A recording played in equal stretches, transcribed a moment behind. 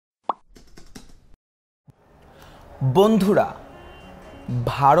বন্ধুরা,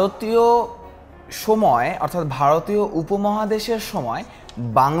 ভারতীয় সময় অর্থাৎ ভারতীয় উপমহাদেশের সময়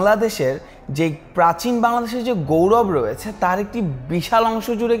বাংলাদেশের যে প্রাচীন বাংলাদেশের যে গৌরব রয়েছে তার একটি বিশাল অংশ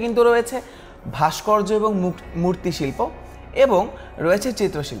জুড়ে কিন্তু রয়েছে ভাস্কর্য এবং মূর্তিশিল্প এবং রয়েছে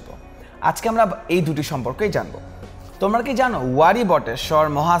চিত্রশিল্প। আজকে আমরা এই দুটি সম্পর্কেই জানব। তোমরা কি জানো ওয়ারী বটেশ্বর,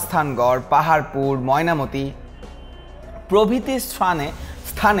 মহাস্থানগড়, পাহাড়পুর, ময়নামতি প্রভৃতি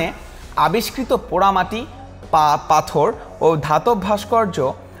স্থানে আবিষ্কৃত পোড়ামাটি, পাথর ও ধাতব ভাস্কর্য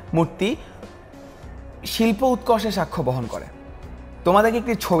মূর্তি শিল্প উৎকর্ষে সাক্ষ্য বহন করে। তোমাদেরকে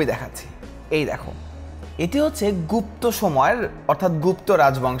একটি ছবি দেখাচ্ছি, এই দেখো। এটি হচ্ছে গুপ্ত সময়ের অর্থাৎ গুপ্ত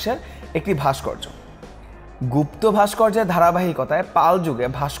রাজবংশের একটি ভাস্কর্য। গুপ্ত ভাস্কর্যের ধারাবাহিকতায় পাল যুগে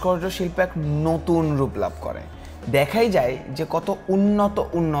ভাস্কর্য শিল্প এক নতুন রূপ লাভ করে। দেখাই যায় যে কত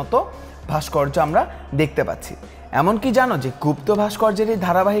উন্নত ভাস্কর্য আমরা দেখতে পাচ্ছি। এমনকি জানো যে গুপ্ত ভাস্কর্যের এই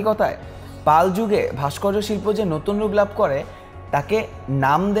ধারাবাহিকতায় পাল যুগে ভাস্কর্য শিল্প যে নতুন রূপ লাভ করে তাকে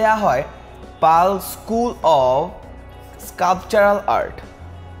নাম দেয়া হয় পাল স্কুল অফ স্কাল্পচারাল আর্ট,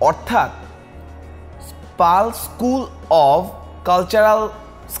 অর্থাৎ পাল স্কুল অফ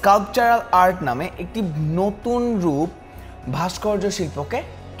স্কাল্পচারাল আর্ট নামে একটি নতুন রূপ ভাস্কর্য শিল্পকে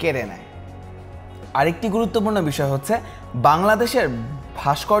কেড়ে নেয়। আরেকটি গুরুত্বপূর্ণ বিষয় হচ্ছে বাংলাদেশের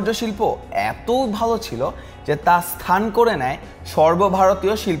ভাস্কর্য শিল্প এত ভালো ছিল যে তা স্থান করে নেয়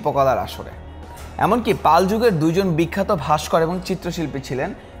সর্বভারতীয় শিল্পকলার আসরে। এমনকি পাল যুগের দুইজন বিখ্যাত ভাস্কর এবং চিত্রশিল্পী ছিলেন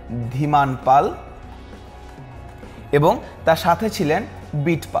ধীমান পাল এবং তার সাথে ছিলেন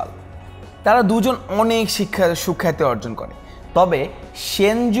বিট পাল। তারা দুজন অনেক সুখ্যাতি অর্জন করে। তবে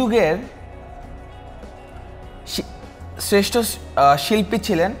সেন যুগের শ্রেষ্ঠ শিল্পী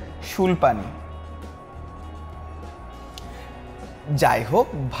ছিলেন শূলপাণি। যাই হোক,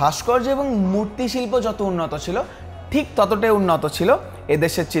 ভাস্কর্য এবং মূর্তি শিল্প যত উন্নত ছিল ঠিক ততটাই উন্নত ছিল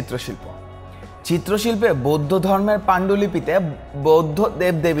এদেশের চিত্রশিল্প। চিত্রশিল্পে বৌদ্ধ ধর্মের পাণ্ডুলিপিতে বৌদ্ধ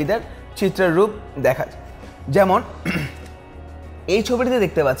দেবদেবীদের চিত্রের রূপ দেখা যায়। যেমন এই ছবিটিতে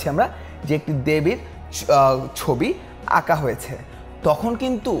দেখতে পাচ্ছি আমরা যে একটি দেবীর ছবি আঁকা হয়েছে। তখন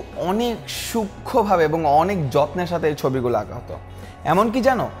কিন্তু অনেক সূক্ষ্মভাবে এবং অনেক যত্নের সাথে এই ছবিগুলো আঁকা হতো। এমনকি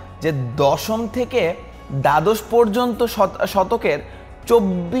জানো যে দশম থেকে দ্বাদশ পর্যন্ত শতকের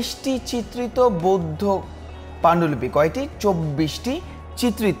 24টি চিত্রিত বৌদ্ধ পাণ্ডুলিপি, কয়টি? 24টি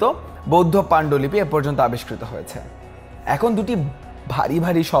চিত্রিত বৌদ্ধ পাণ্ডুলিপি এ পর্যন্ত আবিষ্কৃত হয়েছে। এখন দুটি ভারী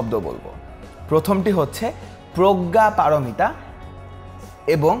ভারী শব্দ বলবো। প্রথমটি হচ্ছে প্রজ্ঞাপারমিতা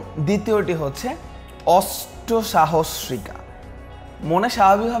এবং দ্বিতীয়টি হচ্ছে অষ্টসাহস্রিকা। মনে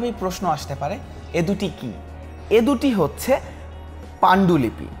স্বাভাবিকভাবেই প্রশ্ন আসতে পারে এ দুটি কি? এ দুটি হচ্ছে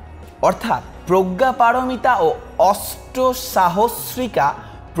পাণ্ডুলিপি, অর্থাৎ প্রজ্ঞাপারমিতা ও অষ্টসাহস্রিকা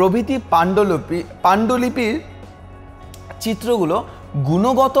প্রভৃতি পাণ্ডুলিপির চিত্রগুলো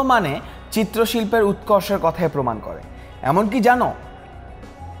গুণগত মানে চিত্রশিল্পের উৎকর্ষের কথাই প্রমাণ করে। এমনকি জানো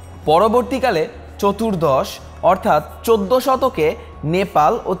পরবর্তীকালে চতুর্দশ অর্থাৎ 14 শতকে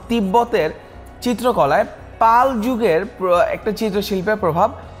নেপাল ও তিব্বতের চিত্রকলায় পাল যুগের একটা চিত্রশিল্পের প্রভাব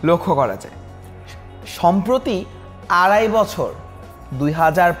লক্ষ্য করা যায়। সম্প্রতি 2.5 বছর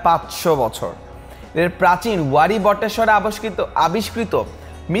 2500 বছর এর প্রাচীন ওয়ারী বটেশ্বরে আবিষ্কৃত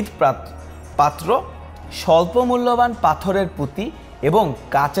মৃৎপাত্র, স্বল্প মূল্যবান পাথরের পুঁতি এবং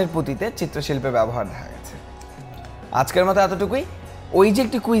কাচের পুঁতিতে চিত্রশিল্পে ব্যবহার দেখা গেছে। আজকের মতো এতটুকুই। ওই যে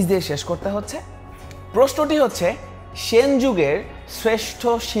একটি কুইজ দিয়ে শেষ করতে হচ্ছে। প্রশ্নটি হচ্ছে সেন যুগের শ্রেষ্ঠ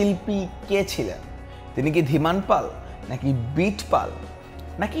শিল্পী কে ছিলেন? তিনি কি ধীমান পাল, নাকি বিট পাল,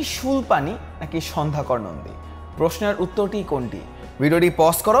 নাকি শূলপাণি, নাকি সন্ধ্যাকর নন্দী? প্রশ্নের উত্তরটি কোনটি? ভিডিওটি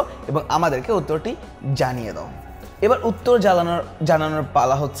পজ করো এবং আমাদেরকে উত্তরটি জানিয়ে দাও। এবার উত্তর জানানোর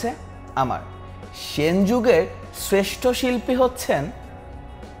পালা হচ্ছে আমার। সেন যুগের শ্রেষ্ঠ শিল্পী হচ্ছেন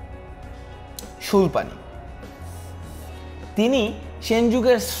শূলপাণি। তিনি সেন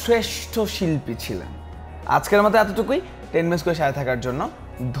যুগের শ্রেষ্ঠ শিল্পী ছিলেন। আজকের মতো এতটুকুই। 10 মিনিট করে সাথে থাকার জন্য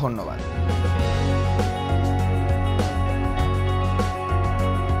ধন্যবাদ।